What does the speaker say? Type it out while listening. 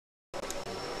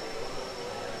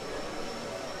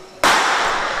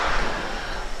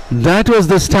That was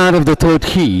the start of the third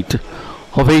heat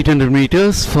of 800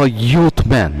 meters for youth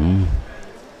men.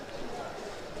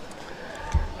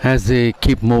 As they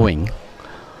keep moving,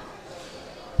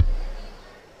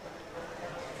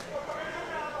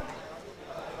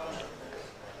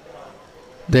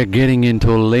 they're getting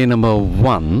into lane number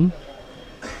 1.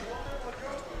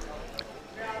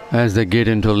 As they get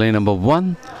into lane number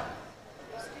 1,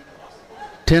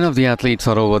 10 of the athletes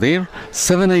are over there.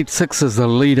 786 is the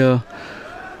leader.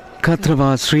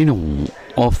 KATRAVATH SRINU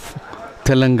of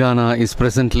Telangana is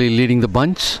presently leading the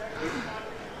bunch.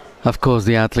 Of course,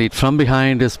 the athlete from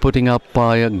behind is putting up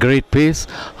a great pace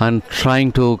and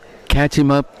trying to catch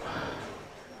him up.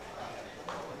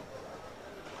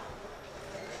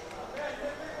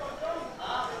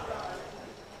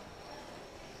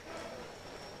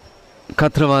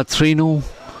 KATRAVATH SRINU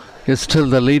is still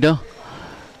the leader.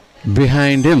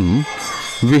 Behind him,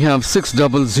 we have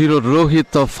 600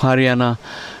 ROHIT of Haryana,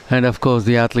 and of course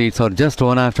the athletes are just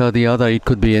one after the other. It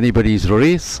could be anybody's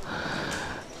race.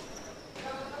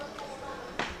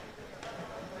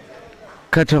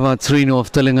 KATRAVATH SRINU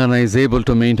of Telangana is able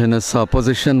to maintain his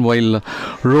position, while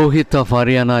ROHIT of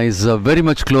Haryana is very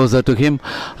much closer to him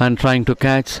and trying to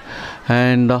catch.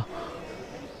 And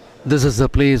this is the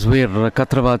place where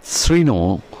KATRAVATH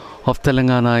SRINU of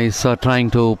Telangana is trying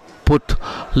to put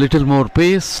little more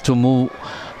pace to move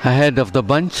ahead of the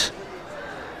bunch.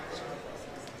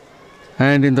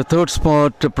 And in the third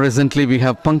spot, presently we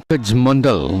have PANKAJ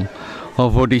MONDAL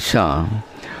of ODISHA.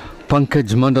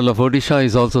 PANKAJ MONDAL of ODISHA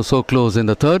is also so close in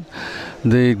the third.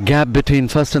 The gap between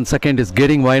first and second is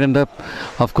getting widened up.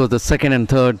 Of course, the second and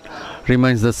third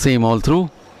remains the same all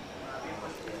through.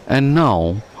 And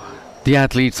now the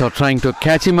athletes are trying to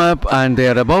catch him up, and they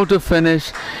are about to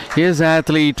finish. His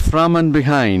athlete from and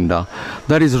behind,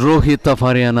 that is ROHIT of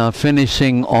Haryana,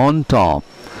 finishing on top,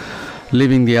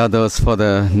 leaving the others for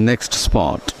the next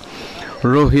spot.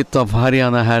 ROHIT of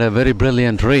Haryana had a very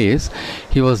brilliant race.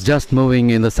 He was just moving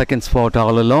in the second spot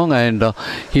all along, and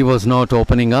he was not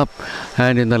opening up.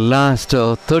 And in the last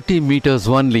 30 meters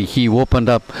only, he opened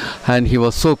up, and he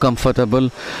was so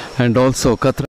comfortable. And also KATRAVATH